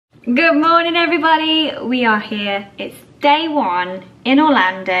Good morning, everybody. We are here. It's day one in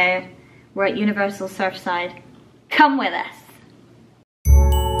Orlando. We're at Universal Surfside. Come with us.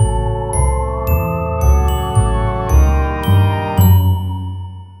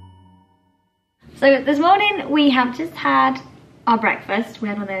 So this morning we have just had our breakfast. We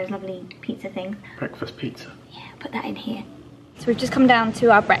had one of those lovely pizza things. Breakfast pizza. Yeah, put that in here. So we've just come down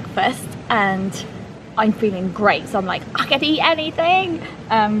to our breakfast and I'm feeling great, so I'm like, I can eat anything.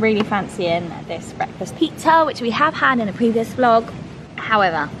 Really fancying this breakfast pizza, which we have had in a previous vlog.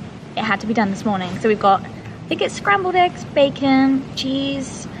 However, it had to be done this morning. So we've got, I think it's scrambled eggs, bacon,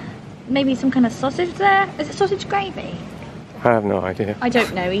 cheese, maybe some kind of sausage there. Is it sausage gravy? I have no idea. I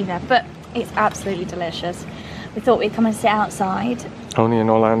don't know either, but it's absolutely delicious. We thought we'd come and sit outside. Only in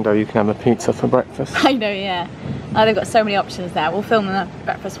Orlando you can have a pizza for breakfast. I know, yeah. Oh, they've got so many options there. We'll film the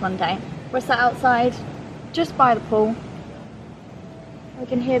breakfast one day. We're sat outside, just by the pool. We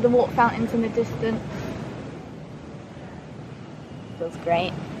can hear the water fountains in the distance. Feels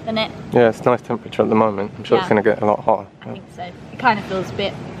great, doesn't it? Yeah, it's nice temperature at the moment. I'm sure it's going to get a lot hotter. I think so. It kind of feels a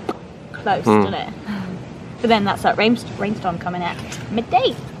bit close, doesn't it? But then that's that rainstorm coming at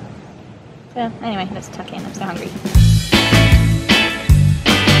midday. So anyway, let's tuck in. I'm so hungry.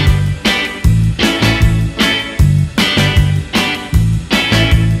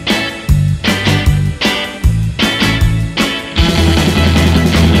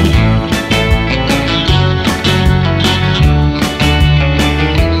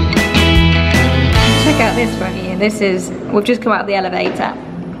 This is, we've just come out of the elevator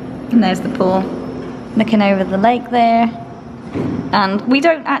and there's the pool, looking over the lake there, and we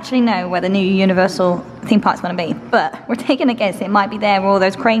don't actually know where the new Universal theme park's going to be, but we're taking a guess it might be there where all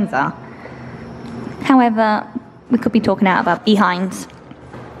those cranes are. However, we could be talking out about behinds.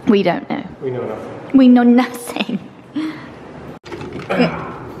 We don't know. We know nothing. We know nothing.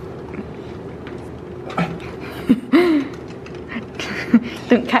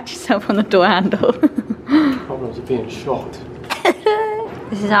 Don't catch yourself on the door handle. Problems of being shot.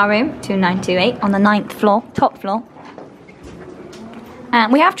 This is our room, 2928, on the 9th floor, top floor.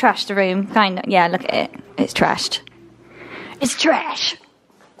 And we have trashed the room, kind of. Yeah, look at it. It's trashed. It's trash.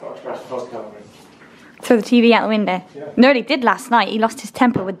 Got a trash podcast room. Throw the TV out the window. Yeah. Nearly did last night. He lost his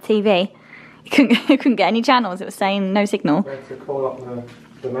temper with the TV. He couldn't get any channels. It was saying no signal. We had to call up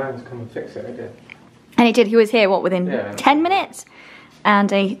the man to come and fix it again. And he did. He was here, what, within 10 minutes?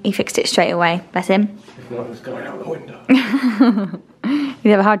 And he fixed it straight away. Bless him. If not, it was going out the window. You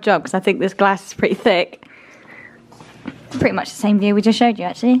have a hard job because I think this glass is pretty thick. Pretty much the same view we just showed you,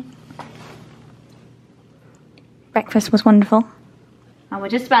 actually. Breakfast was wonderful. And we're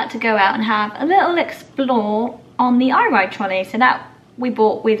just about to go out and have a little explore on the I-Ride Trolley. So that we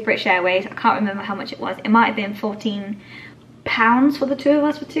bought with British Airways. I can't remember how much it was. It might have been £14 for the two of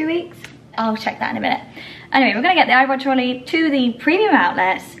us for 2 weeks. I'll check that in a minute. Anyway, we're going to get the I-Ride Trolley to the premium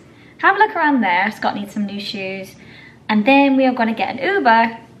outlets, have a look around there. Scott needs some new shoes. And then we are going to get an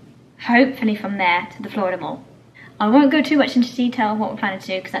Uber, hopefully from there, to the Florida Mall. I won't go too much into detail of what we're planning to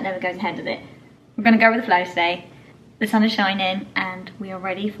do because that never goes ahead, does it? We're going to go with the flow today. The sun is shining and we are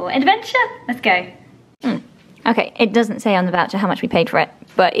ready for adventure. Let's go. Okay, it doesn't say on the voucher how much we paid for it,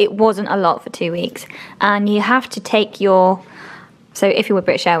 but it wasn't a lot for 2 weeks. And you have to take your, so if you're with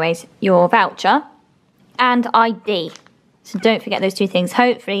British Airways, your voucher and ID. So don't forget those two things.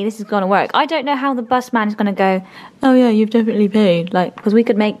 Hopefully this is going to work. I don't know how the bus man is going to go, oh yeah, you've definitely paid. Like, because we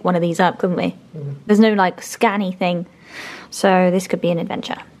could make one of these up, couldn't we? There's no like scanny thing. So this could be an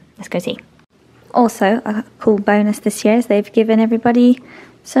adventure. Let's go see. Also, a cool bonus this year is they've given everybody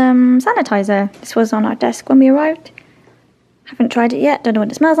some sanitizer. This was on our desk when we arrived. Haven't tried it yet, don't know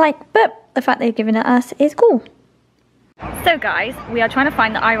what it smells like, but the fact they've given it us is cool. So guys, we are trying to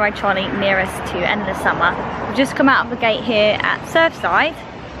find the I-Ride Trolley nearest to Endless Summer. We've just come out of the gate here at Surfside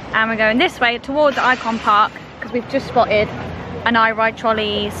and we're going this way towards Icon Park because we've just spotted an I-Ride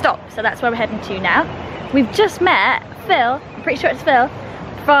Trolley stop. So that's where we're heading to now. We've just met Phil, I'm pretty sure it's Phil,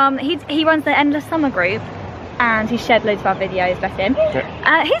 from, he runs the Endless Summer group and he shared loads of our videos, bless him.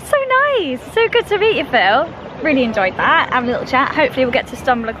 Yeah. He's so nice, so good to meet you, Phil. Really enjoyed that, have a little chat. Hopefully we'll get to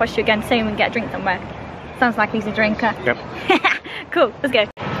stumble across you again soon and get a drink somewhere. Sounds like he's a drinker. Yep. Cool, let's go.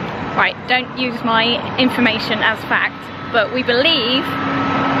 Right, don't use my information as fact, but we believe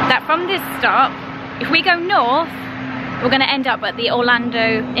that from this stop, if we go north, we're going to end up at the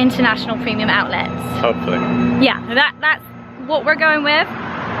Orlando International Premium Outlets. Hopefully. Yeah, that's what we're going with.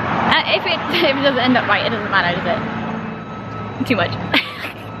 If it doesn't end up right, it doesn't matter, does it? Too much.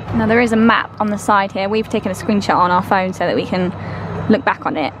 Now there is a map on the side here. We've taken a screenshot on our phone so that we can look back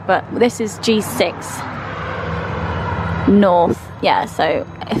on it, but this is G6 north Yeah, so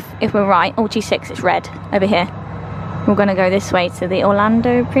if we're right, oh G6, it's red over here. We're gonna go this way to the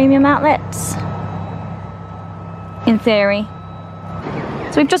Orlando Premium Outlets, in theory.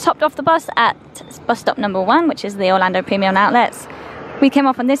 So we've just hopped off the bus at bus stop number 1, which is the Orlando Premium Outlets. We came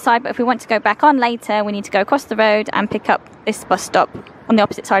off on this side, but if we want to go back on later, we need to go across the road and pick up this bus stop on the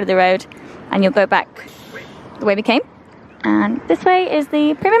opposite side of the road, and you'll go back the way we came. And this way is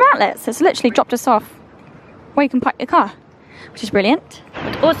the Premium Outlets. So it's literally dropped us off where you can park your car, which is brilliant.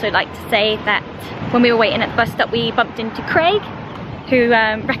 I'd also like to say that when we were waiting at the bus stop, we bumped into Craig, who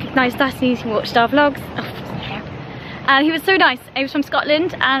recognised us and he watched our vlogs. He was so nice. He was from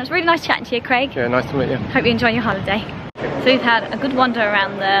Scotland, and it was really nice chatting to you, Craig. Yeah, nice to meet you. Hope you enjoy your holiday. So we've had a good wander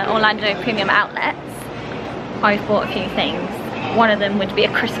around the Orlando Premium Outlets. I've bought a few things. One of them would be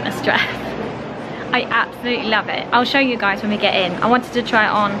a Christmas dress. I absolutely love it. I'll show you guys when we get in. I wanted to try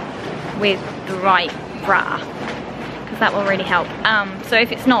it on with the right bra, because that will really help. So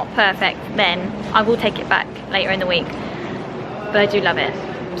if it's not perfect, then I will take it back later in the week. But I do love it.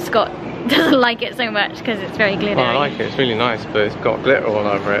 Scott doesn't like it so much because it's very glittery. Well, I like it, it's really nice, but it's got glitter all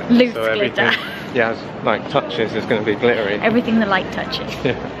over it. Loose so glitter. Yeah, it's like touches, it's going to be glittery. Everything the light touches.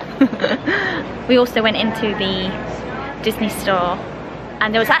 Yeah. We also went into the Disney store,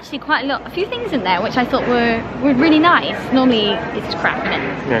 and there was actually quite a few things in there which I thought were really nice. Normally it's crap, isn't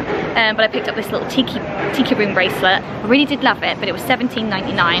it? Yeah. But I picked up this little tiki room bracelet. I really did love it, but it was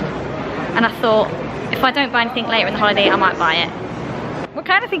 $17.99, and I thought if I don't buy anything later in the holiday, I might buy it. We're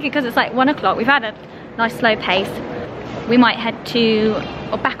kind of thinking, because it's like 1 o'clock, we've had a nice slow pace, we might head to,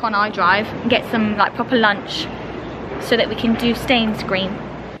 or back on I-Drive and get some like proper lunch so that we can do stain screen.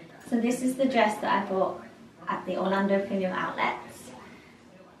 So this is the dress that I bought at the Orlando Premium Outlets.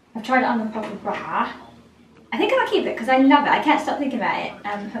 I've tried it on the proper bra. I think I'll keep it because I love it. I can't stop thinking about it.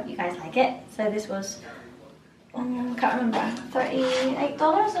 Hope you guys like it. So this was, I can't remember, $38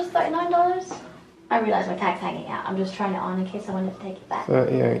 or $39? I realise my tag's hanging out. I'm just trying it on in case I wanted to take it back.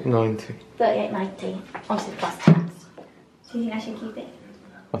 $38.90. $38.90. Obviously plus tax. So you think I should keep it?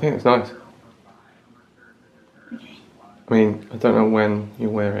 I think it's nice. Okay. I mean, I don't know when you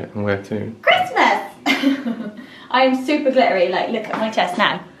wear it and where to. Christmas! I am super glittery. Like, look at my chest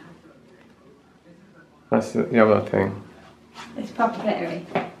now. That's the other thing. It's proper glittery.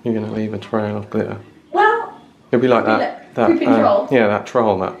 You're going to leave a trail of glitter. Well, It'll be like that pooping troll. Yeah, that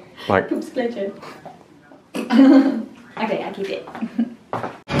troll that like poop splitting. Okay, I keep it.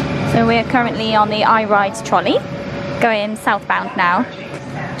 So we're currently on the I-Ride Trolley, going southbound now.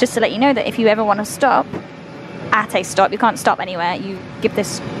 Just to let you know that if you ever want to stop at a stop, you can't stop anywhere. You give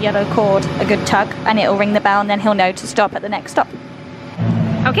this yellow cord a good tug, and it'll ring the bell, and then he'll know to stop at the next stop.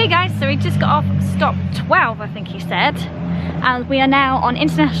 Okay, guys, so we just got off stop 12, I think he said. And we are now on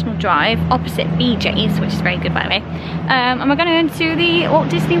International Drive, opposite BJ's, which is very good, by the way. And we're going to go into the Walt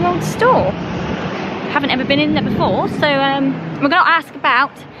Disney World store. Haven't ever been in there before, so we're going to ask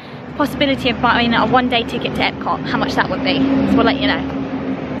about the possibility of buying a one-day ticket to Epcot, how much that would be. So we'll let you know.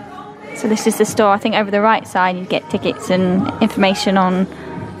 So this is the store. I think over the right side you get tickets and information on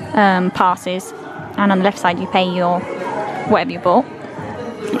passes, and on the left side you pay your whatever you bought.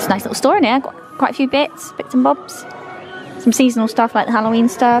 It's a nice little store in here. Got quite a few bits and bobs. Some seasonal stuff like the Halloween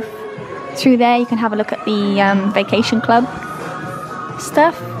stuff. Through there you can have a look at the Vacation Club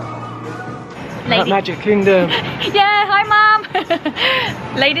stuff. Magic Kingdom. Yeah, hi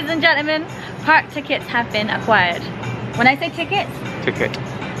Mom. Ladies and gentlemen, park tickets have been acquired. When I say tickets, Ticket.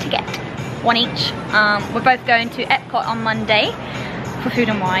 one each. We're both going to Epcot on Monday for food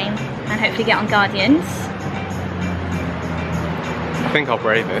and wine, and hopefully get on Guardians. I think I'll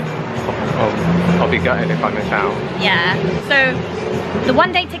brave it. I'll be gutted if I miss out. Yeah, so the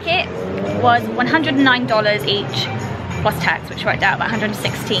one-day ticket was $109 each plus tax, which worked out about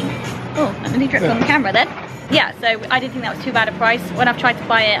 $116. Oh, let me drip on the camera then. Yeah, so I didn't think that was too bad a price. When I've tried to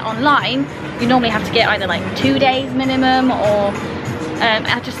buy it online, you normally have to get either like 2 days minimum, or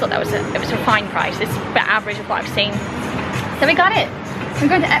I just thought it was a fine price. It's about average of what I've seen. So we got it. We're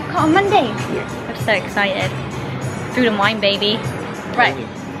going to Epcot on Monday. I'm so excited. Food and wine, baby. Right.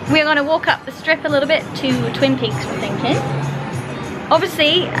 We're going to walk up the strip a little bit to Twin Peaks, we're thinking.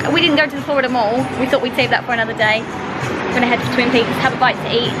 Obviously, we didn't go to the Florida Mall. We thought we'd save that for another day. We're going to head to Twin Peaks, have a bite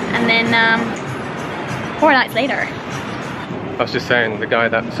to eat, and then 4 nights later. I was just saying, the guy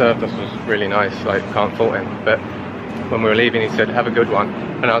that served us was really nice, like, can't fault him, but when we were leaving he said, have a good one,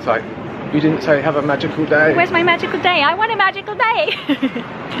 and I was like, you didn't say have a magical day. Where's my magical day? I want a magical day.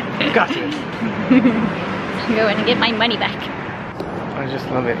 Got it. I'm going to get my money back. I just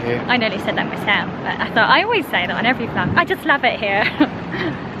love it here. I nearly said that myself, but I thought, I always say that on every vlog. I just love it here.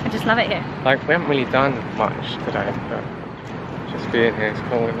 I just love it here. Like, we haven't really done much today, but Just being here is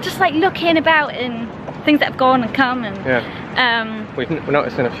cool. Just like looking about and things that have gone and come and we're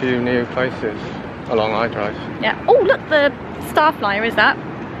noticing a few new places along I-Drive. Yeah. Oh look, the Starflyer is that.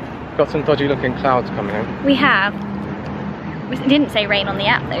 Got some dodgy looking clouds coming in. We have. It didn't say rain on the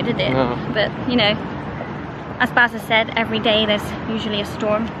app though, did it? No. But you know, as Baz has said, every day there's usually a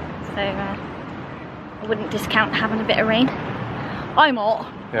storm, so I wouldn't discount having a bit of rain. I'm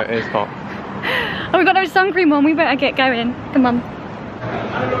hot. Yeah, it is hot. Oh, we've got no sun cream on, we better get going. Come on.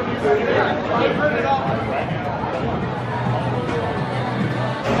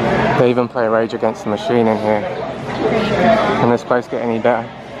 They even play Rage Against the Machine in here. Can this place get any better?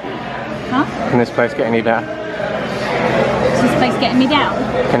 Huh? Can this place get any better? Is this place getting me down?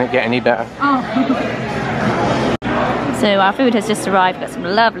 Can it get any better? Oh. So our food has just arrived. Got some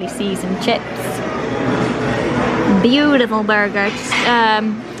lovely seasoned chips. Beautiful burger,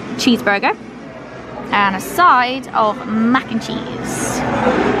 cheeseburger. And a side of mac and cheese.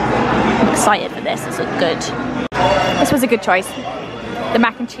 I'm excited for this, this looks good. This was a good choice. The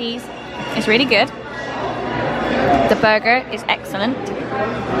mac and cheese is really good. The burger is excellent.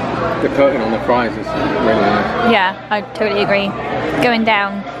 The coating on the fries is really nice. Yeah, I totally agree. Going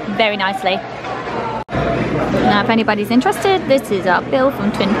down very nicely. Now if anybody's interested, this is our bill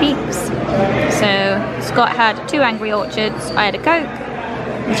from Twin Peaks. So Scott had 2 Angry Orchards, I had a Coke,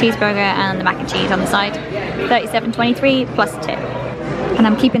 the cheeseburger and the mac and cheese on the side. $37.23 plus tip. And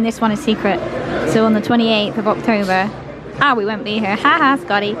I'm keeping this one a secret. So on the 28th of October, we won't be here, haha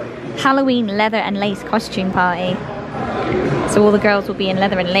Scotty, Halloween leather and lace costume party. So all the girls will be in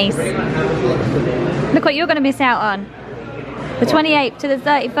leather and lace. Look what you're going to miss out on. The 28th to the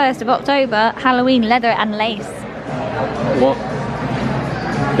 31st of October, Halloween leather and lace. What?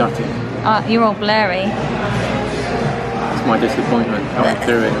 Got it. You're all blurry. It's my disappointment coming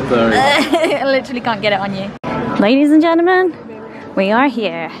through it. Blurry. I literally can't get it on you. Ladies and gentlemen, we are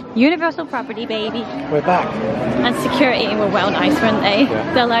here. Universal property, baby. We're back. And security were well nice, weren't they?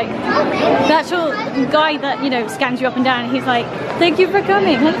 Yeah. They're like, the actual guy that, you know, scans you up and down, he's like, thank you for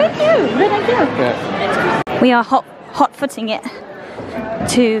coming. I'm like, thank you, thank you. Yeah. We are hot-footing it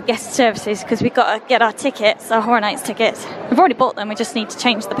to guest services because we've got to get our tickets, our Horror Nights tickets. We've already bought them, we just need to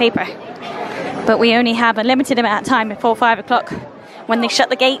change the paper. But we only have a limited amount of time before 5 o'clock when they shut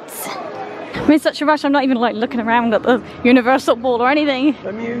the gates. I'm in such a rush, I'm not even like looking around at the Universal ball or anything.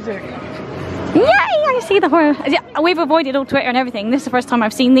 The music. Yay! I see the horror. Yeah, we've avoided all Twitter and everything. This is the first time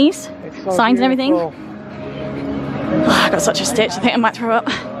I've seen these So signs and everything. beautiful. Oh, I got such a stitch, I think I might throw up.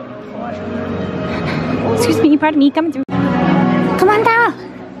 Excuse me, pardon me, coming through. Come on, Dara!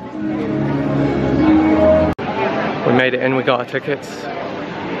 We made it in, we got our tickets.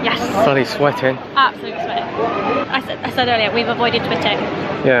 Yes. Bloody sweating. Absolutely sweating. I said earlier, we've avoided Twitter.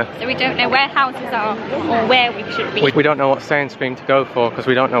 Yeah. So we don't know where houses are or where we should be. We don't know what staying screen to go for because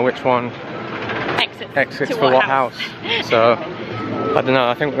we don't know which one exits to for what house. So, I don't know,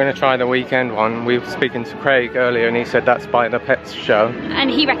 I think we're going to try the weekend one. We were speaking to Craig earlier and he said that's by the Pets show. And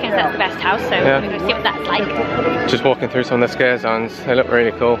he reckons that's the best house, so we're going to see what that's like. Just walking through some of the scare zones, they look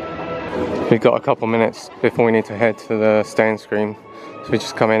really cool. We've got a couple minutes before we need to head to the staying screen. So we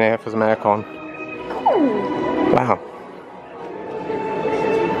just come in here for some aircon. Wow.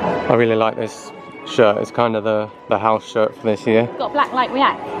 I really like this shirt. It's kind of the house shirt for this year. Got Black Light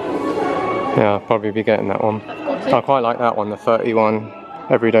React. Yeah, I'll probably be getting that one. That's cool too. I quite like that one, the 31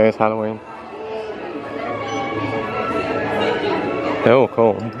 Every Day is Halloween. They're all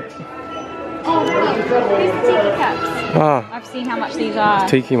cool. Oh, these are tiki cups. Ah, I've seen how much these are.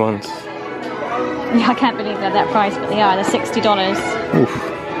 tiki ones. Yeah, I can't believe they're that price, but they are. They're $60.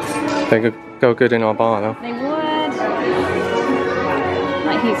 Oof. They could go good in our bar though. They would.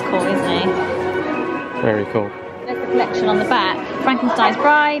 Like, he's cool, isn't he? Very cool. There's the collection on the back. Frankenstein's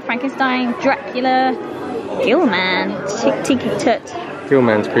Bride, Frankenstein, Dracula, Gillman, Tiki Tut.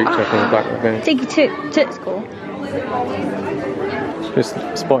 Gillman's creature from the Black Lagoon. Tiki Tut's cool. Just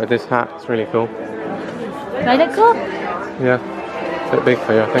spotted this hat, it's really cool. They look cool? Yeah, a bit big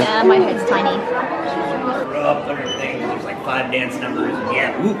for you I think. Yeah, my head's tiny. Up everything. There's like 5 dance numbers.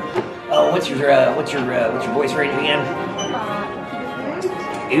 Yeah. Ooh. Oh, what's your voice rating again?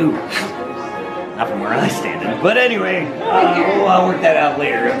 Ew. Not from where I stand. But anyway, I'll work that out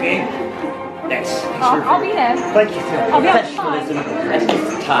later. Okay. Thanks. I'll be there. Thank you. I'll be on That's just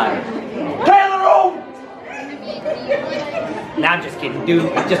the time. Taylor! Nah, I'm just kidding.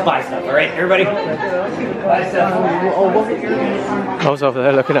 Dude, just buy stuff. All right, everybody. Buy stuff. I was over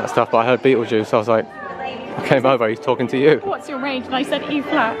there looking at stuff, but I heard Beetlejuice. I was like, I came over, he's talking to you. What's your range? And I said E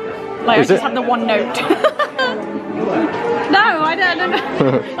flat. Like, Is I just it? have the one note. No, I don't know.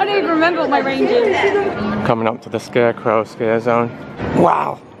 I don't even remember what my range is. Coming up to the Scarecrow scare zone.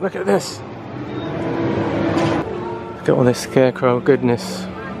 Wow, look at this. Look at all this Scarecrow goodness.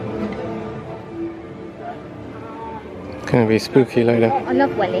 It's gonna be spooky later. I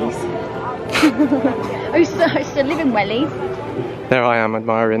love wellies. I used to live in wellies. There I am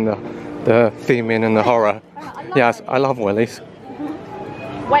admiring the theming and the horror. Yes, I love wellies.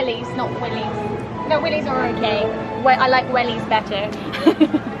 Wellies, not willies. No, willies are okay. I like wellies better.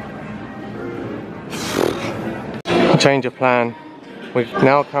 Change of plan. We've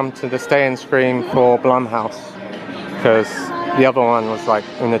now come to the Stay and Scream for Blumhouse because the other one was like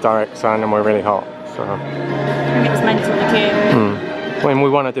in the direct sun and we're really hot. So. And it was mental too. When we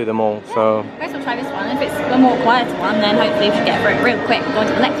want to do them all, so. First we'll try this one. If it's the more quieter one, then hopefully we should get through it real quick and go on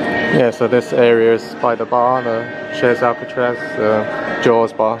to the next one. Yeah, so this area is by the bar, the Chez Alcatraz, the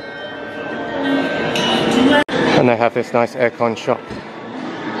Jaws bar. And they have this nice aircon shop.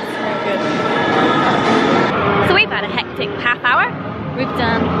 So we've had a hectic half hour. We've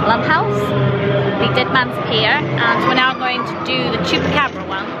done Blumhouse, the Dead Man's Pier, and we're now going to do the Chupacabra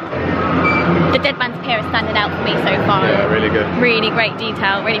one. The Dead Man's Pier is standing out for me so far. Yeah, really good. Really great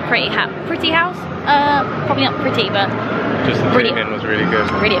detail, really pretty house. Probably not pretty, but just the theming was really good.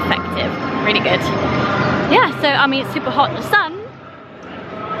 Really effective, really good. Yeah, so I mean it's super hot in the sun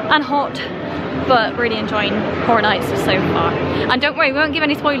and hot, but really enjoying Horror Nights so far. And don't worry, we won't give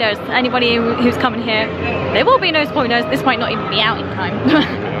any spoilers to anybody who's coming here. There will be no spoilers. This might not even be out in time.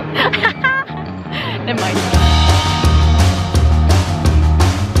 Never mind.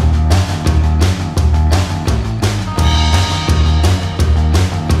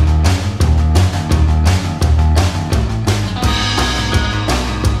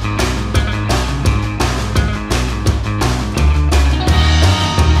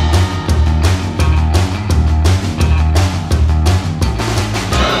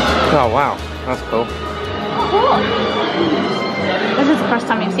 Oh wow, that's cool. Cool. This is the first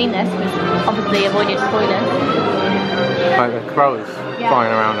time you've seen this, because obviously avoided spoilers. Like the crows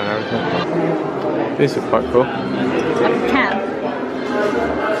flying around and everything. This is quite cool. Like a can.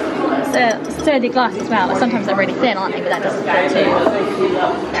 It's a sturdy glass as well. Sometimes they're really thin, aren't they? But that doesn't go too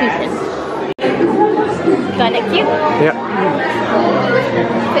thin. Do I look cute? Yeah.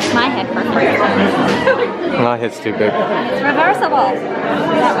 Fits my head perfectly. My head's too big. And it's reversible.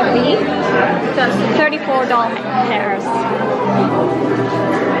 That would be just 34 doll hairs.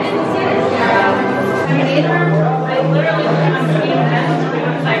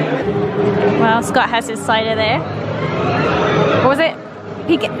 Well, Scott has his cider there. What was it?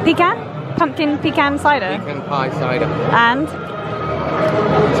 Pecan? Pumpkin pecan cider? Pecan pie cider. And?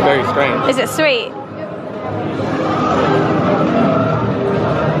 It's very strange. Is it sweet?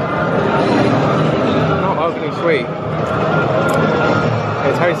 Not overly sweet.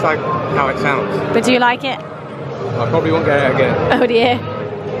 It tastes like how it sounds. But do you like it? I probably won't get it again. Oh dear.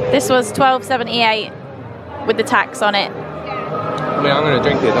 This was $12.78 with the tax on it. I mean, I'm going to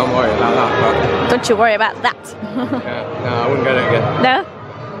drink it, don't worry about that. But Don't you worry about that. yeah, no, I wouldn't get it again. No?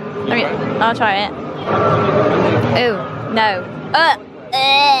 I mean, I'll try it. Oh, no.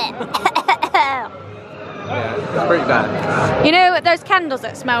 Yeah, it's pretty bad. You know those candles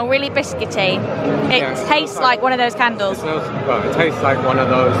that smell really biscuity? It tastes like one of those candles. It tastes like one of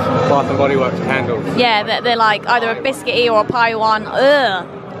those Bath and Body Works candles. Yeah, they're like either a biscuity or a pie one. Ugh.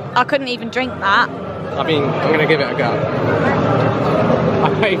 I couldn't even drink that. I mean, I'm going to give it a go. I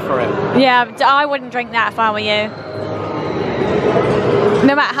paid for it. Yeah, I wouldn't drink that if I were you.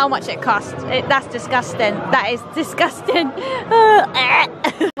 No matter how much it costs. That's disgusting. That is disgusting.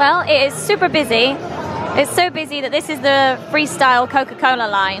 Well, it is super busy. It's so busy that this is the freestyle Coca-Cola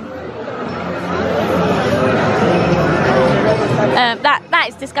line. That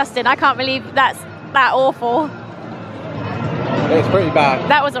is disgusting. I can't believe that's that awful. It's pretty bad.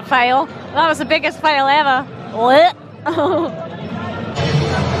 That was a fail. That was the biggest fail ever.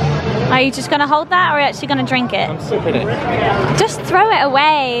 Are you just going to hold that or are you actually going to drink it? I'm sipping it. Just throw it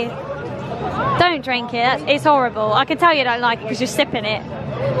away. Don't drink it. It's horrible. I can tell you don't like it because you're sipping it.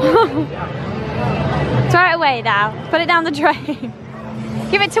 Throw it away now. Put it down the drain.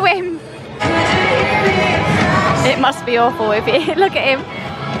 Give it to him. It must be awful. If you look at him,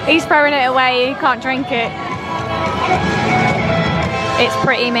 he's throwing it away. He can't drink it. It's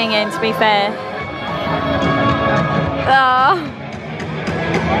pretty minging, to be fair. Oh.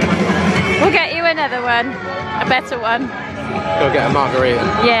 We'll get you another one, a better one. Go get a margarita.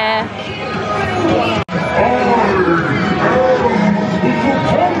 Yeah.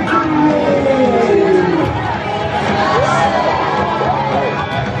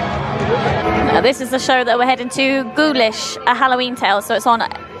 This is the show that we're heading to, Ghoulish, A Halloween Tale. So it's on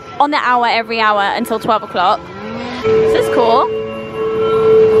the hour every hour until 12 o'clock. This is cool.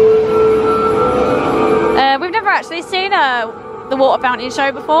 We've never actually seen the water fountain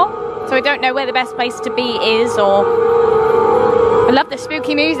show before, so we don't know where the best place to be is. Or I love the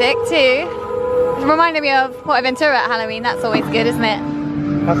spooky music too. It reminded me of PortAventura at Halloween. That's always good, isn't it?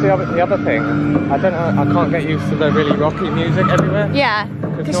 That's the other thing. I don't know. I can't get used to the really rocky music everywhere. Yeah,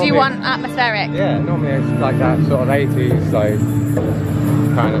 because you want atmospheric. Yeah, normally it's like that sort of 80s like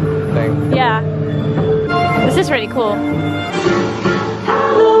kind of thing. Yeah, this is really cool.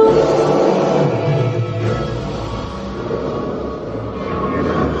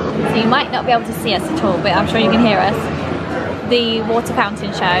 So you might not be able to see us at all, but I'm sure you can hear us. The water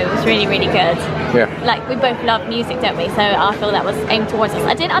fountain show was really, really good. Yeah. Like, we both love music, don't we? So I feel that was aimed towards us.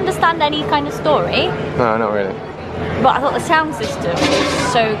 I didn't understand any kind of story. No, not really. But I thought the sound system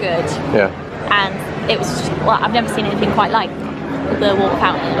was so good. Yeah. And it was just, well, I've never seen anything quite like the water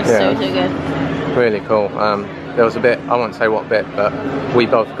fountain. It was so good. Really cool. There was a bit, I won't say what bit, but we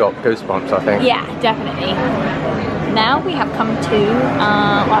both got goosebumps, I think. Yeah, definitely. Now we have come to,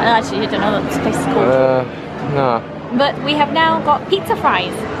 well, actually I don't know what this place is called. No. But we have now got pizza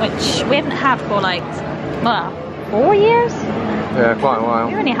fries, which we haven't had for like, well, 4 years? Yeah, quite a while.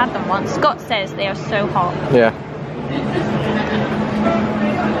 We only had them once. Scott says they are so hot. Yeah.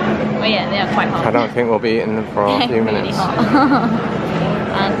 Well, yeah, they are quite hot. I don't think we'll be eating them for a few minutes. Really hot.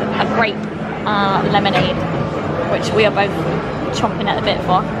 And a grape lemonade, which we are both chomping at the bit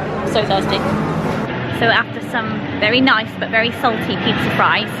for. So thirsty. So after some very nice but very salty pizza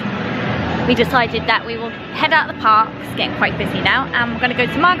fries, we decided that we will head out of the park. It's getting quite busy now, and we're going to go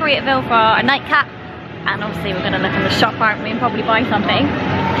to Margaritaville for a nightcap, and obviously we're going to look in the shop, aren't we, and probably buy something.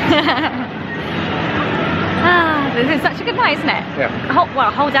 This is such a good night, isn't it? Yeah.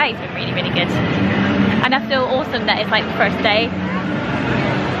 Well, the whole day has been really, really good, and I feel awesome that it's like the first day.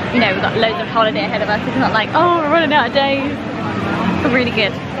 You know, we've got loads of holiday ahead of us. It's not like, oh, we're running out of days. It's really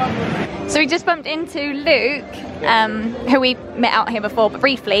good. So we just bumped into Luke, who we met out here before, but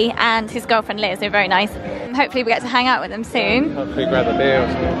briefly, and his girlfriend Liz. They're very nice. Hopefully we get to hang out with them soon. Hopefully grab a beer or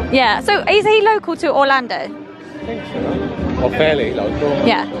something. Yeah, so is he local to Orlando? I think so. Or fairly local.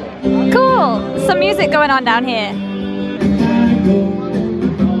 Yeah. Cool! Some music going on down here.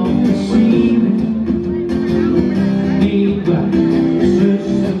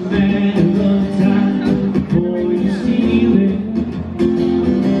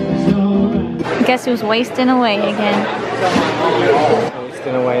 Guess who's wasting away again?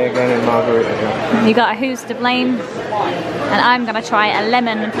 Wasting away again in Margaritaville. You got a who's to blame, and I'm gonna try a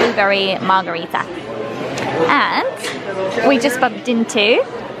lemon blueberry margarita. And we just bumped into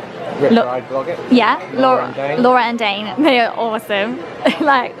Ride Vlog it. Yeah, Laura and Dane. They are awesome.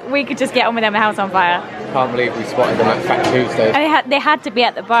 Like, we could just get on with them, the house on fire. Can't believe we spotted them at Fat Tuesday. And they had to be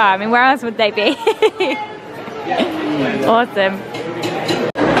at the bar. I mean, where else would they be? Awesome.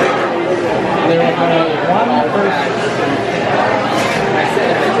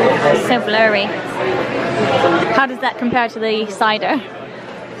 So blurry. How does that compare to the cider?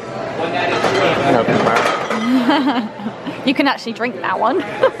 No comparison. You can actually drink that one. 2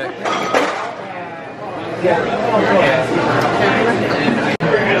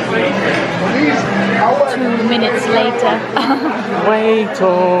 minutes later. Wait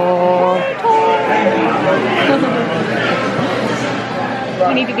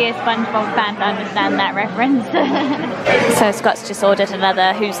We need to be a SpongeBob fan to understand that reference. So Scott's just ordered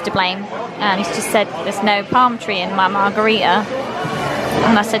another who's to blame, and he's just said there's no palm tree in my margarita.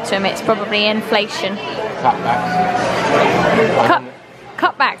 And I said to him it's probably inflation. Cutbacks.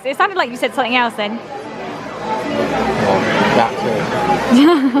 Cutbacks. It sounded like you said something else then. Well, that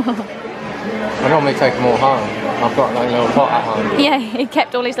too. I normally take them all home. I've got like a little pot at home. Yeah, he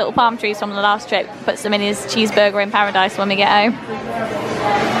kept all his little palm trees from the last trip, puts them in his cheeseburger in paradise when we get home.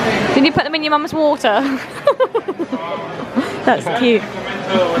 Did you put them in your mum's water? That's cute.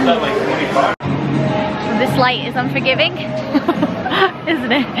 This light is unforgiving,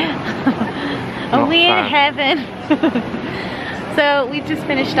 isn't it? Are we in heaven? So we've just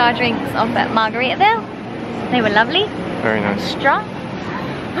finished our drinks off at Margaritaville. They were lovely. Very nice. Strong.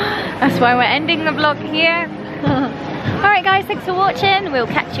 That's why we're ending the vlog here. Alright guys, thanks for watching. We'll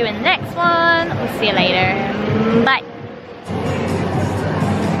catch you in the next one. We'll see you later. Bye.